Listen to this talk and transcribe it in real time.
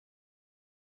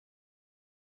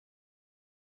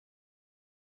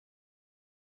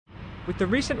With the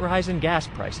recent rise in gas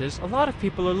prices, a lot of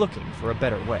people are looking for a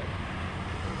better way.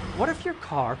 What if your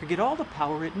car could get all the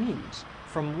power it needs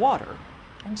from water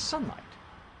and sunlight?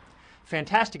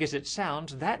 Fantastic as it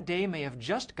sounds, that day may have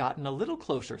just gotten a little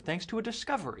closer thanks to a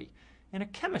discovery in a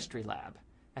chemistry lab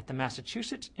at the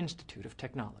Massachusetts Institute of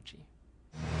Technology.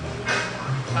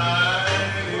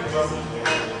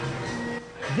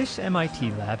 This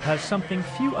MIT lab has something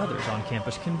few others on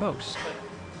campus can boast: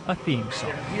 a theme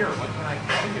song. Here, what can I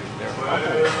tell you? They're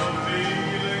bubbles.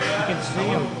 You can see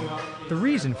them. The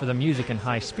reason for the music and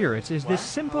high spirits is this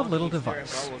simple little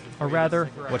device, or rather,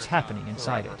 what's happening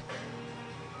inside it.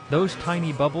 Those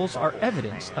tiny bubbles are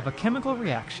evidence of a chemical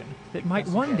reaction that might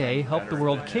one day help the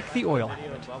world kick the oil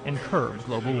habit and curb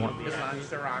global warming.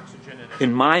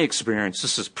 In my experience,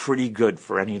 this is pretty good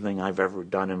for anything I've ever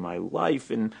done in my life,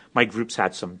 and my group's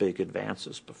had some big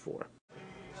advances before.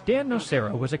 Dan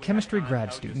Nocera was a chemistry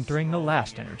grad student during the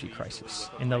last energy crisis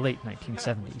in the late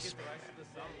 1970s.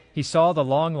 He saw the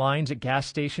long lines at gas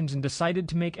stations and decided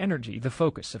to make energy the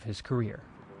focus of his career.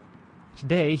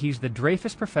 Today, he's the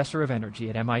Dreyfus Professor of Energy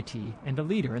at MIT and a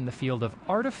leader in the field of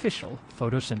artificial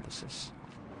photosynthesis.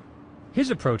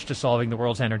 His approach to solving the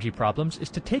world's energy problems is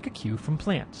to take a cue from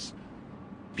plants.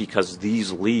 Because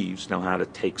these leaves know how to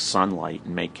take sunlight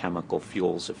and make chemical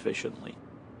fuels efficiently.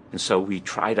 And so we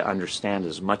try to understand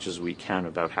as much as we can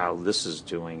about how this is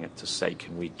doing it to say,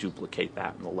 can we duplicate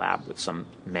that in the lab with some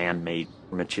man-made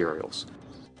materials?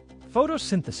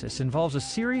 Photosynthesis involves a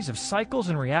series of cycles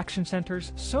and reaction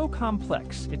centers so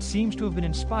complex it seems to have been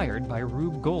inspired by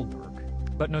Rube Goldberg.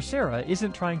 But Nocera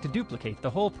isn't trying to duplicate the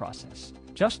whole process,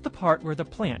 just the part where the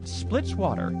plant splits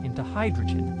water into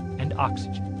hydrogen and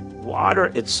oxygen. Water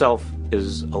itself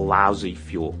is a lousy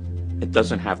fuel. It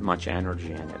doesn't have much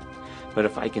energy in it. But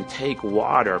if I can take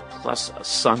water plus a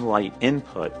sunlight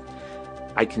input,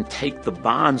 I can take the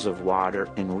bonds of water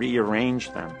and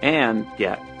rearrange them and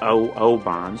get OO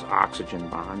bonds, oxygen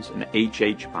bonds, and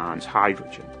HH bonds,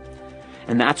 hydrogen.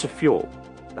 And that's a fuel.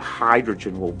 The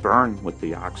hydrogen will burn with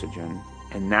the oxygen,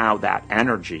 and now that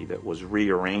energy that was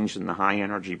rearranged in the high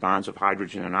energy bonds of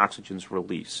hydrogen and oxygen is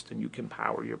released, and you can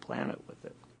power your planet with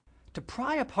it. To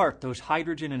pry apart those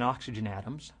hydrogen and oxygen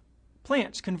atoms,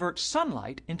 plants convert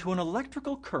sunlight into an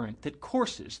electrical current that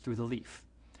courses through the leaf.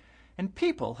 And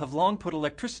people have long put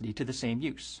electricity to the same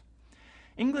use.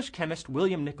 English chemist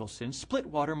William Nicholson split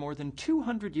water more than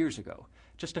 200 years ago,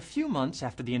 just a few months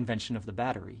after the invention of the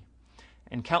battery.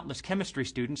 And countless chemistry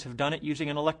students have done it using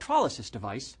an electrolysis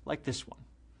device like this one.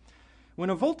 When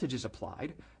a voltage is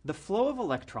applied, the flow of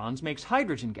electrons makes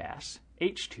hydrogen gas,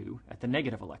 H2, at the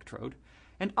negative electrode,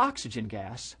 and oxygen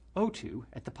gas, O2,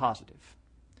 at the positive.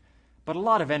 But a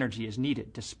lot of energy is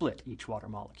needed to split each water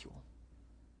molecule.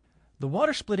 The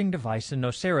water-splitting device in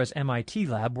Nocera's MIT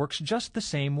lab works just the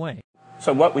same way.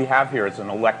 So what we have here is an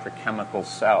electrochemical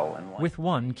cell. With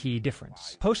one key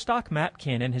difference. Postdoc Matt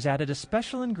Kanan has added a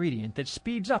special ingredient that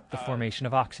speeds up the formation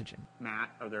of oxygen. Matt,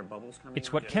 are there bubbles coming?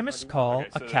 It's what chemists call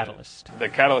a catalyst. The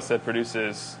catalyst that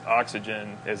produces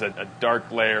oxygen is a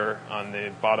dark layer on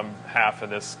the bottom half of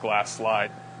this glass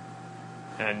slide.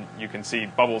 And you can see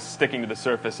bubbles sticking to the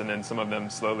surface and then some of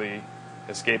them slowly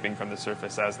escaping from the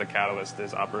surface as the catalyst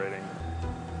is operating.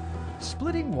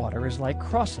 Splitting water is like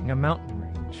crossing a mountain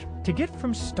range. To get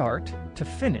from start to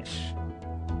finish,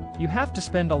 you have to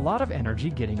spend a lot of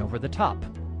energy getting over the top,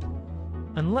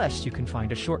 unless you can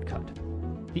find a shortcut.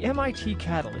 The MIT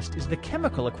catalyst is the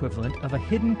chemical equivalent of a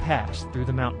hidden pass through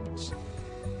the mountains.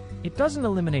 It doesn't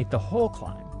eliminate the whole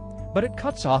climb, but it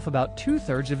cuts off about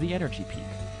 2/3 of the energy peak,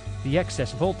 the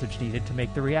excess voltage needed to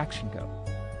make the reaction go.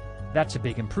 That's a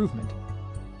big improvement.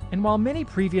 And while many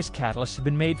previous catalysts have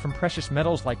been made from precious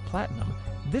metals like platinum,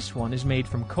 this one is made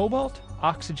from cobalt,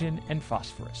 oxygen, and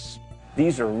phosphorus.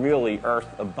 These are really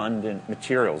earth-abundant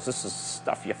materials. This is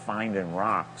stuff you find in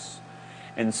rocks.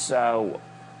 And so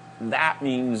that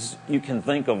means you can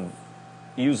think of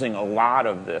using a lot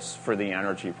of this for the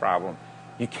energy problem.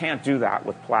 You can't do that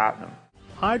with platinum.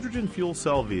 Hydrogen fuel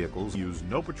cell vehicles use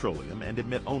no petroleum and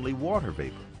emit only water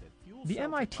vapor. The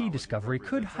MIT discovery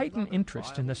could heighten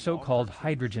interest in the so-called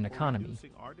hydrogen economy,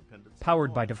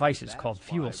 powered by devices called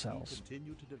fuel cells.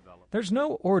 There's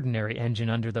no ordinary engine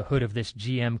under the hood of this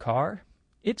GM car.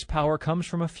 Its power comes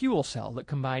from a fuel cell that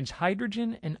combines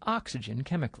hydrogen and oxygen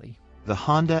chemically. The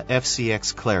Honda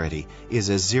FCX Clarity is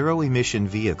a zero-emission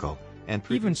vehicle. And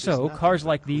even so, cars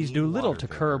like these do little to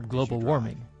curb global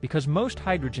warming, because most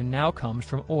hydrogen now comes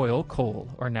from oil, coal,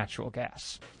 or natural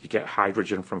gas. You get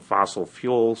hydrogen from fossil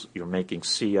fuels, you're making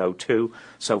CO2,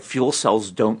 so fuel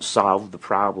cells don't solve the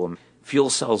problem.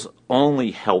 Fuel cells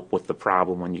only help with the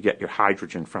problem when you get your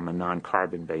hydrogen from a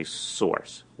non-carbon-based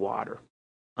source, water.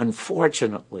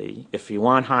 Unfortunately, if you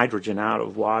want hydrogen out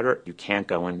of water, you can't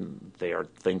go in there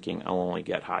thinking, I'll only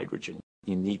get hydrogen.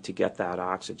 You need to get that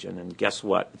oxygen, and guess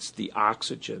what? It's the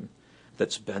oxygen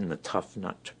that's been the tough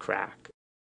nut to crack.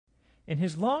 In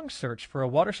his long search for a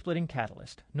water-splitting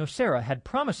catalyst, Nocera had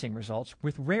promising results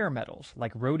with rare metals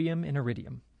like rhodium and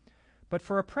iridium. But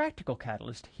for a practical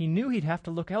catalyst, he knew he'd have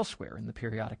to look elsewhere in the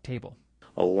periodic table.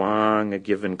 Along a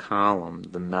given column,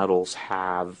 the metals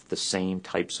have the same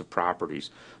types of properties.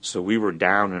 So we were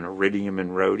down in iridium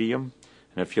and rhodium,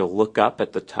 and if you'll look up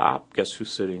at the top, guess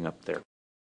who's sitting up there?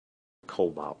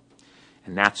 Cobalt.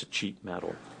 And that's a cheap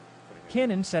metal.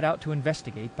 Kanan set out to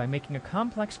investigate by making a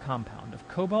complex compound of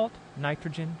cobalt,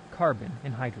 nitrogen, carbon,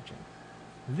 and hydrogen.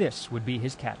 This would be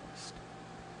his catalyst.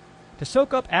 To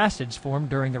soak up acids formed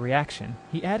during the reaction,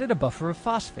 he added a buffer of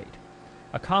phosphate,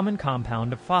 a common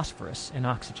compound of phosphorus and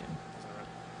oxygen.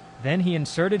 Then he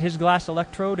inserted his glass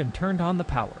electrode and turned on the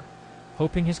power,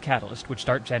 hoping his catalyst would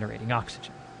start generating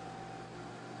oxygen.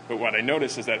 But what I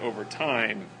noticed is that over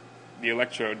time, the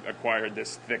electrode acquired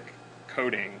this thick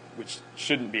coating, which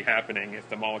shouldn't be happening if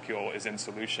the molecule is in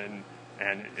solution,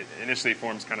 and it initially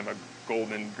forms kind of a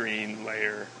golden green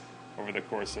layer over the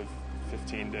course of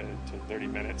 15 to 30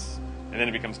 minutes, and then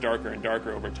it becomes darker and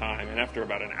darker over time, and after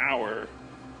about an hour,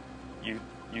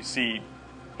 you see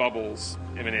bubbles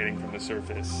emanating from the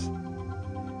surface.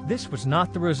 This was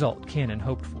not the result Kanan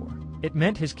hoped for. It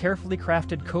meant his carefully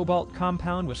crafted cobalt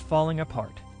compound was falling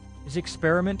apart, his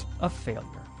experiment a failure.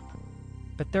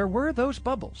 But there were those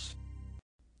bubbles.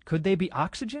 Could they be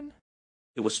oxygen?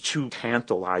 It was too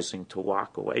tantalizing to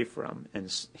walk away from, and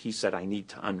he said, I need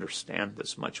to understand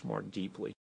this much more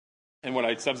deeply. And what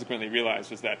I subsequently realized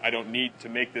was that I don't need to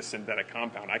make this synthetic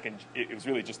compound. It was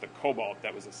really just the cobalt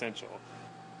that was essential.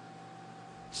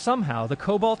 Somehow, the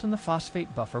cobalt and the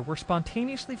phosphate buffer were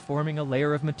spontaneously forming a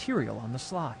layer of material on the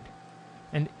slide,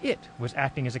 and it was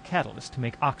acting as a catalyst to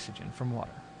make oxygen from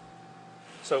water.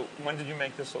 So when did you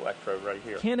make this electrode right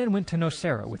here? Kanan went to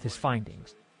Nocera with his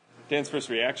findings. Dan's first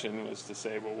reaction was to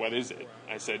say, well, what is it?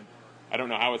 I said, I don't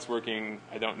know how it's working.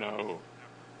 I don't know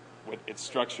what its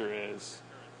structure is,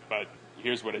 but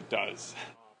here's what it does.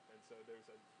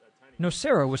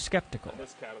 Nocera was skeptical.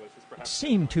 It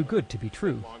seemed too good to be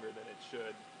true.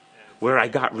 Where I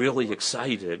got really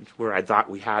excited, where I thought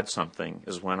we had something,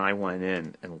 is when I went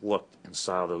in and looked and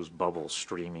saw those bubbles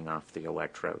streaming off the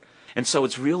electrode. And so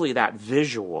it's really that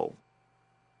visual.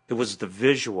 It was the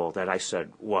visual that I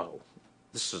said, whoa,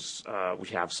 this is, we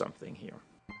have something here.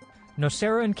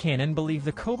 Nocera and Kanan believe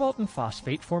the cobalt and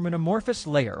phosphate form an amorphous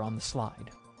layer on the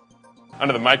slide.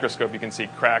 Under the microscope, you can see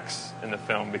cracks in the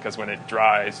film because when it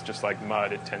dries, just like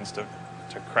mud, it tends to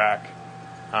crack.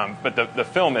 But the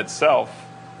film itself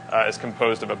is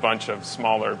composed of a bunch of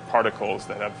smaller particles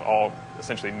that have all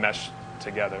essentially meshed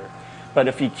together. But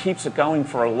if he keeps it going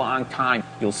for a long time,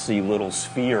 you'll see little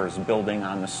spheres building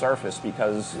on the surface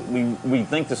because we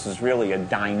think this is really a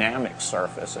dynamic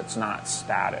surface. It's not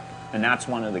static. And that's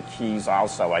one of the keys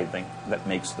also, I think, that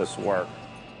makes this work.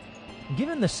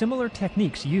 Given the similar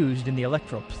techniques used in the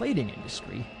electroplating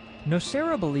industry,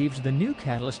 Nocera believes the new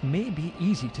catalyst may be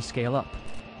easy to scale up.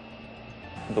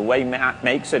 The way Matt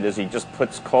makes it is he just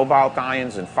puts cobalt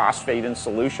ions and phosphate in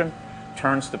solution,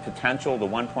 turns the potential to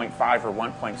 1.5 or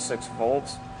 1.6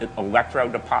 volts, it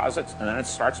electrode deposits, and then it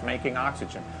starts making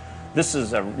oxygen. This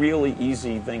is a really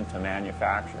easy thing to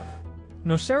manufacture.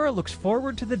 Nocera looks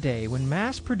forward to the day when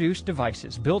mass-produced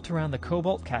devices built around the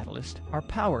cobalt catalyst are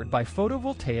powered by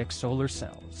photovoltaic solar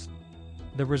cells.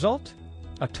 The result?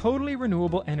 A totally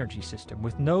renewable energy system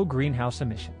with no greenhouse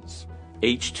emissions.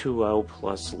 H2O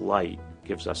plus light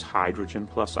gives us hydrogen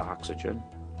plus oxygen.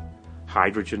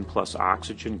 Hydrogen plus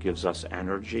oxygen gives us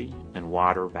energy, and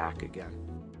water back again.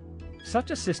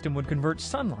 Such a system would convert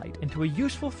sunlight into a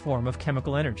useful form of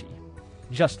chemical energy,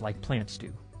 just like plants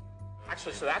do.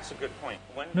 Actually, so that's a good point.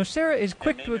 Nocera is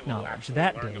quick to acknowledge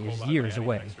that day is years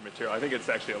away. I think it's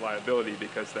actually a liability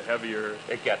because the heavier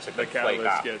it gets, the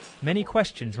catalyst gets. Many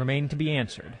questions remain to be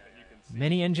answered.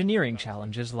 Many engineering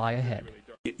challenges lie ahead.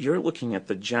 You're looking at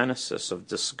the genesis of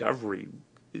discovery.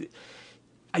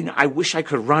 I wish I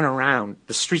could run around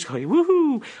the streets going,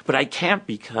 woohoo, but I can't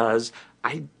because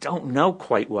I don't know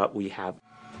quite what we have.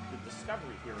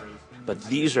 But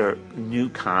these are new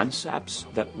concepts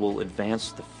that will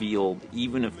advance the field,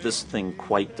 even if this thing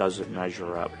quite doesn't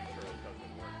measure up.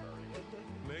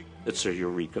 It's a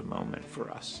eureka moment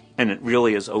for us. And it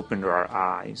really has opened our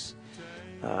eyes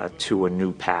to a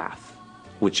new path,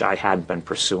 which I had been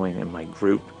pursuing in my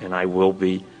group, and I will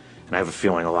be, and I have a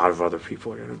feeling a lot of other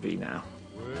people are going to be now.